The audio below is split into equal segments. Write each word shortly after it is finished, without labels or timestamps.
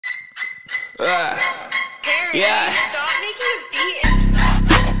Yeah. Stop making a beat.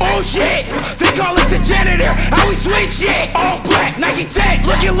 Oh shit, they call us the janitor. How we sweep shit. All black, Nike tank,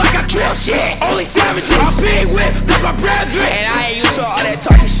 looking like I kill shit. Only savages, I'm big whip, that's my brethren. And I ain't used to all that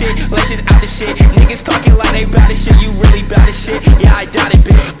talking shit. Let's just out the shit. Niggas talking like they bout this shit. You really bout this shit? Yeah, I doubt it,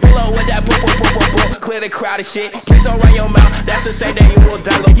 bitch. Pull up with that boom, boom, boom, boom, boom. Clear the crowd of shit. Please don't run your mouth. That's the same day you will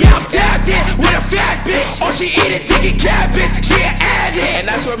die, little bitch. Yeah, I'm tapped in with a fat bitch. Oh, she eatin' thinking cabbage. She an addict. And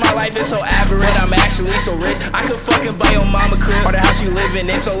that's where my life is so average. I'm actually so rich. I could fucking buy your mama crib or the house you living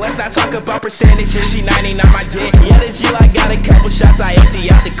in. So let's not talk about percentages. She 99 my dick. Yeah, the G like got a couple shots. I empty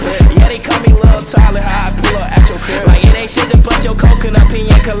out the clip. Yeah, they call me Lil Tyler. How I pull up at your crib. Like it ain't shit to bust your coconut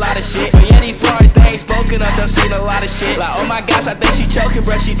pina colada shit. But yeah, these bars they ain't spoken up. Done seen a lot of shit. Like oh my gosh, I think she choking,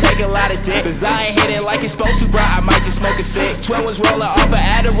 bruh. She take a lot of dick. Cause I ain't hit it like it's supposed to, bruh. I might just smoke a sick. Twin was rolling off of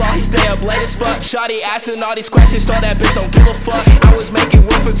Adderall. He stay up late as fuck. Shawty asking all these questions. Thought that bitch don't give a fuck. I was making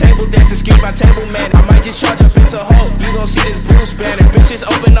room for table dance. Excuse my table man. I might just charge up into hope. You gon' see this Bruce banner. Bitches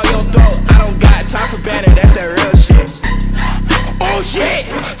open on your throat. I don't got time for banner. That's that real shit. Oh shit,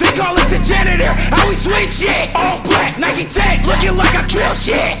 they call us the janitor. How we sweep shit. All black, Nike tank, looking like I kill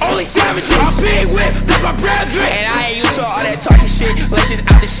shit. Only savages, I'm big whip, that's my brethren. And I ain't used to all that talking shit. Let's just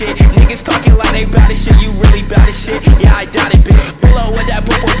out the shit. Niggas talking like they bout this shit. You really bout this shit? Yeah, I doubt it, bitch. Pull up with that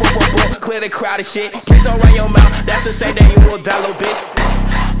boom, boom, boom, boom, boom. Clear the crowd of shit. Please don't run your mouth. That's the same day you will die, little bitch.